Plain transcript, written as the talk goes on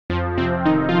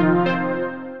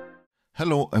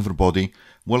Hello everybody,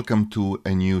 welcome to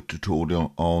a new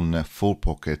tutorial on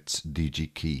 4Pockets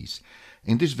DigiKeys.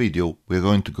 In this video we're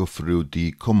going to go through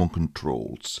the common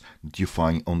controls that you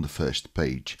find on the first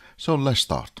page. So let's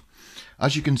start.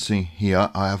 As you can see here,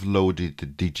 I have loaded the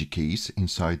DigiKeys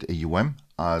inside AUM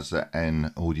as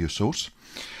an audio source.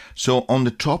 So on the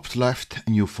top left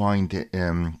you find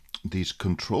these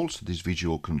controls, these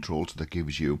visual controls that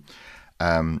gives you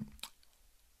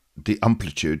the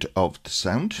amplitude of the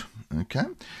sound, okay,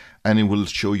 and it will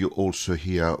show you also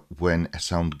here when a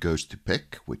sound goes to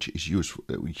peak, which is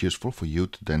useful for you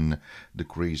to then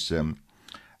decrease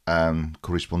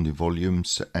corresponding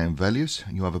volumes and values.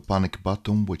 You have a panic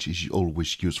button, which is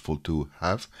always useful to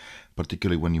have,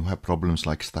 particularly when you have problems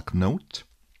like stuck note.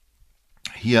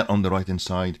 Here on the right hand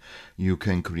side you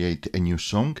can create a new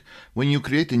song. When you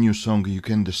create a new song, you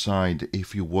can decide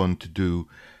if you want to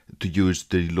use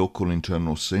the local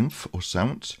internal synth or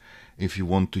sounds, if you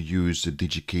want to use the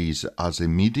DigiKeys as a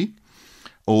MIDI,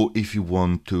 or if you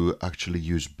want to actually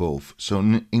use both. So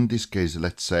in this case,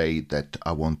 let's say that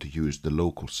I want to use the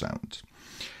local sounds.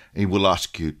 It will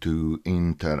ask you to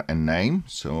enter a name.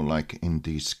 So like in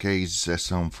this case,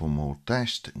 SoundForMore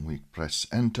test, we press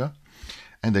enter,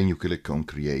 and then you click on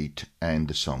create and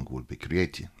the song will be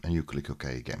created, and you click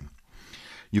OK again.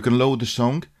 You can load the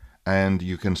song, and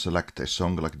you can select a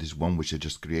song like this one which I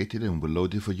just created and will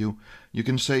load it for you. You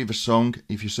can save a song.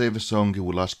 If you save a song, it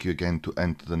will ask you again to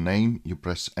enter the name. You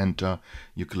press enter,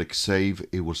 you click save,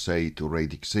 it will say it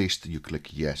already exists. You click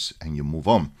yes and you move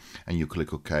on, and you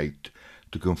click OK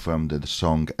to confirm that the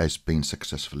song has been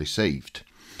successfully saved.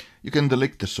 You can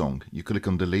delete the song. You click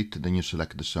on delete, then you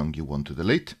select the song you want to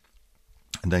delete,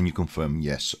 and then you confirm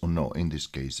yes or no. In this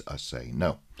case I say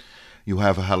no. You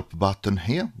have a help button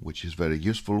here, which is very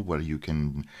useful, where you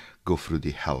can go through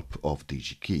the help of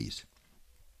DigiKeys.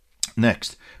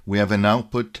 Next, we have an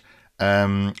output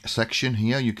section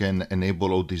here. You can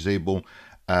enable or disable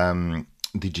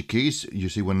DigiKeys. You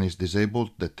see when it's disabled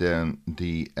that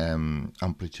the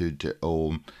amplitude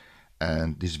or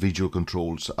these visual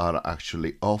controls are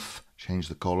actually off. Change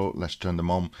the color, let's turn them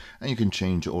on, and you can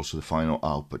change also the final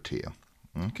output here.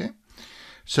 Okay,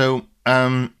 so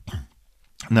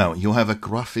now you have a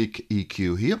graphic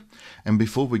EQ here, and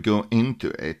before we go into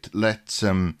it, let's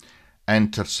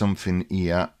enter something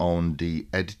here on the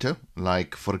editor,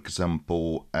 like for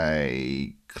example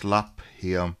a clap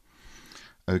here,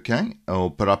 okay,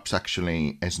 or perhaps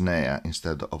actually a snare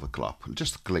instead of a clap.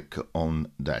 Just click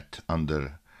on that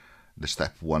under the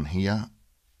step 1 here,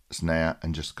 snare,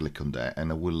 and just click on there,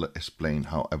 and I will explain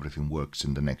how everything works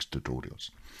in the next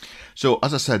tutorials. So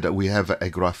as I said, we have a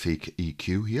graphic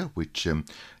EQ here, which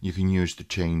you can use to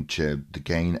change the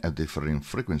gain at different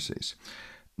frequencies,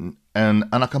 and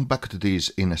I'll come back to this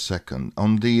in a second.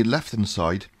 On the left hand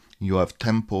side you have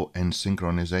tempo and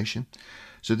synchronization.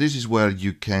 So this is where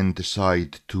you can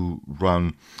decide to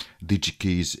run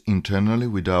DigiKeys internally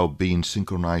without being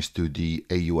synchronized to the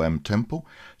AUM tempo.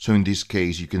 So in this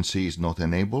case you can see it's not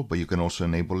enabled, but you can also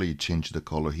enable it. You change the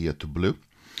color here to blue.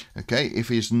 Okay,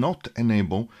 if it's not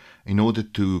enabled, in order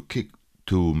to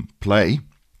play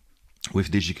with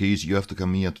DigiKeys, you have to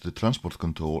come here to the transport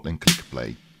control and click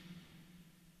play.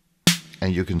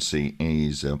 And you can see it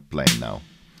is playing now.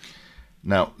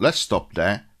 Now let's stop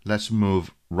there. Let's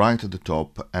move right at the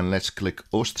top and let's click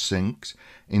host syncs.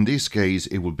 In this case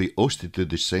it will be hosted to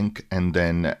the sync, and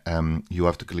then you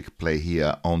have to click play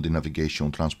here on the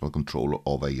navigation transport controller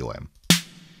of AUM.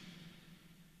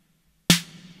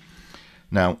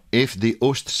 Now if the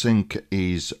host sync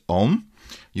is on,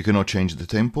 you cannot change the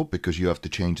tempo because you have to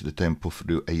change the tempo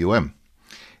through AUM.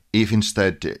 If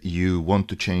instead you want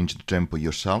to change the tempo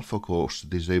yourself, of course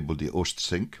disable the host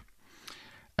sync,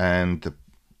 and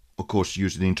of course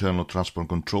use the internal transport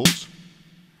controls,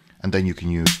 and then you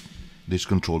can use this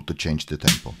control to change the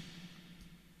tempo,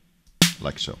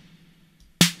 like so.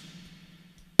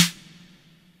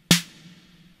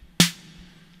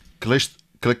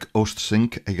 Click host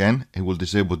sync again, it will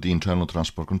disable the internal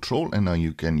transport control, and now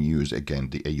you can use again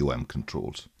the AUM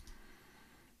controls.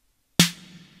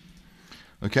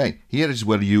 Okay, here is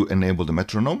where you enable the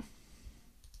metronome,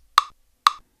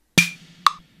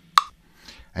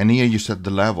 and here you set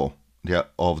the level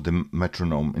of the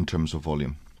metronome in terms of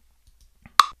volume.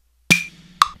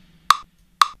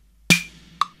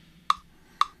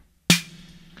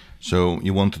 So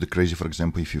you want to decrease it, for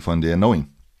example, if you find it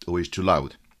annoying or it's too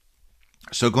loud.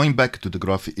 So going back to the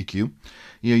graphic EQ,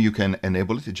 here you can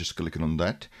enable it, just clicking on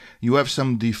that. You have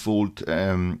some default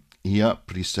here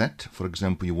preset. For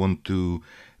example, you want to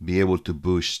be able to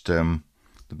boost the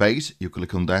the bass, you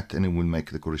click on that and it will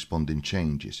make the corresponding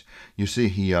changes. You see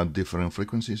here different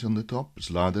frequencies on the top,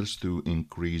 sliders to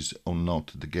increase or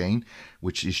not the gain,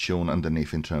 which is shown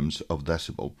underneath in terms of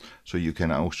decibel. So you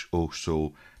can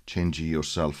also change it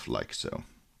yourself like so.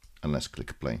 And let's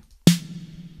click play.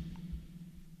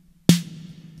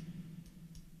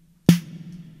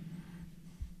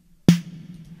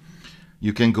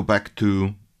 You can go back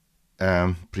to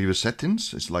previous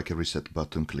settings. It's like a reset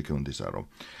button. Click on this arrow,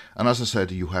 and as I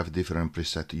said, you have different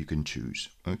presets you can choose.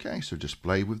 Okay, so just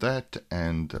play with that,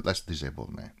 and let's disable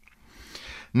now.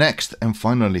 Next and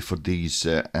finally for this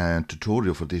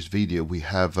tutorial, for this video, we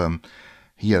have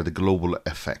here the global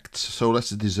effects. So let's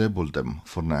disable them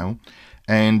for now.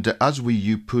 And as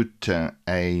you put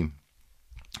a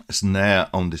snare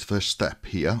on this first step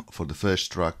here for the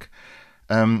first track,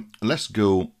 let's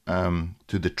go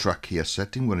to the track here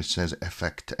setting where it says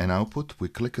effect and output. We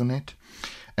click on it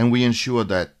and we ensure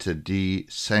that the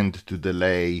send to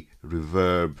delay,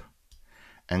 reverb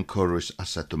and chorus are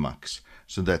set to max,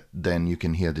 so that then you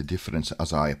can hear the difference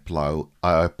as I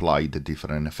apply the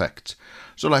different effects.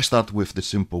 So let's start with the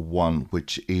simple one,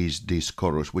 which is this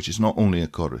chorus, which is not only a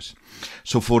chorus.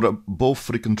 So for both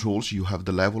free controls, you have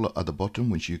the level at the bottom,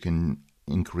 which you can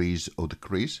increase or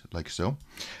decrease like so,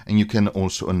 and you can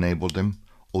also enable them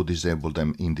or disable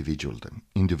them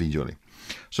individually.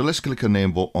 So let's click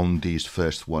enable on this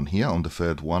first one here, on the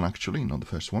third one actually, not the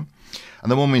first one, and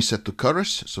the moment is set to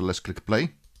chorus. So let's click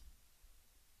play.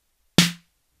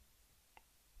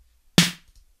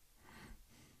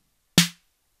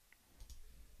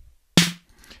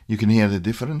 You can hear the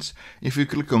difference. If you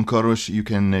click on chorus, you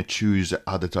can choose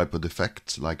other type of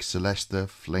effects like Celeste,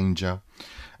 Flanger,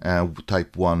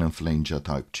 type 1 and Flanger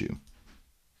type 2.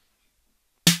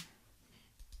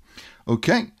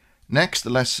 Okay, next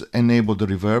let's enable the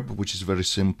reverb, which is very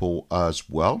simple as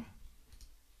well.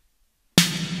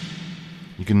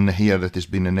 You can hear that it's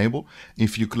been enabled.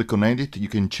 If you click on edit, you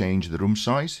can change the room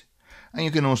size, and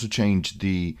you can also change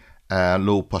the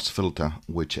low pass filter,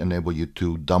 which enable you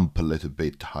to dump a little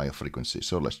bit higher frequency.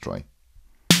 So let's try.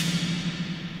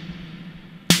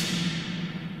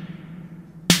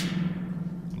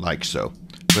 Like so,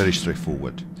 very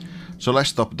straightforward. So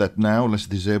let's stop that now, let's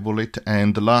disable it,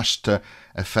 and the last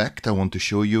effect I want to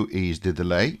show you is the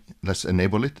delay. Let's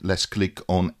enable it. Let's click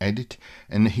on edit,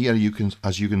 and here you can,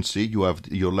 as you can see, you have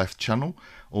your left channel,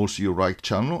 also your right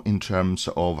channel in terms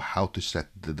of how to set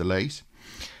the delays.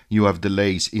 You have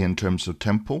delays in terms of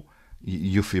tempo,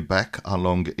 your feedback, how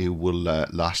long it will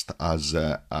last as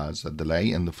a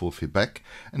delay, and the full feedback,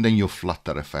 and then your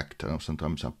flutter effect.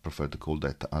 Sometimes I prefer to call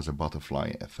that as a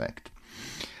butterfly effect.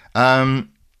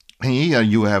 Here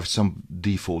you have some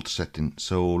default settings.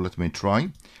 So let me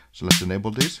try. So let's enable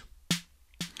this.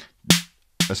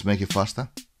 Let's make it faster.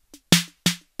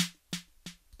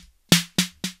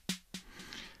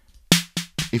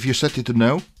 If you set it to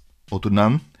no or to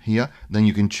none here, then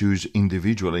you can choose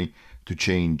individually to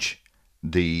change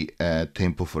the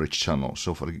tempo for each channel.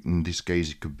 So in this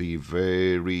case, it could be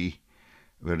very,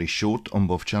 very short on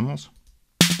both channels.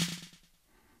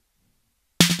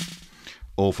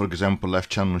 Or for example, left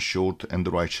channel short and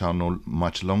the right channel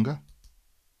much longer.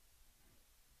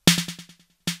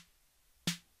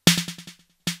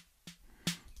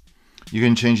 You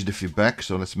can change the feedback,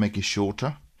 so let's make it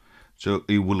shorter, so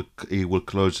it will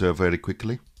close very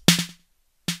quickly.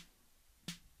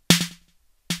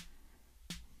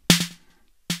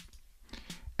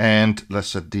 And let's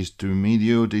set this to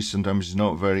medium. This sometimes is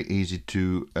not very easy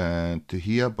to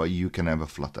hear, but you can have a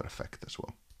flutter effect as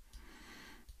well.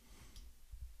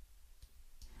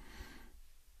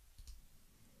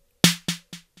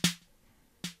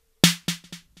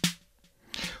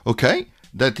 Okay,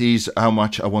 that is how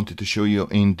much I wanted to show you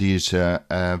in this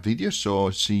video.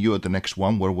 So see you at the next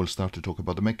one where we'll start to talk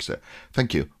about the mixer.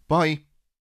 Thank you. Bye.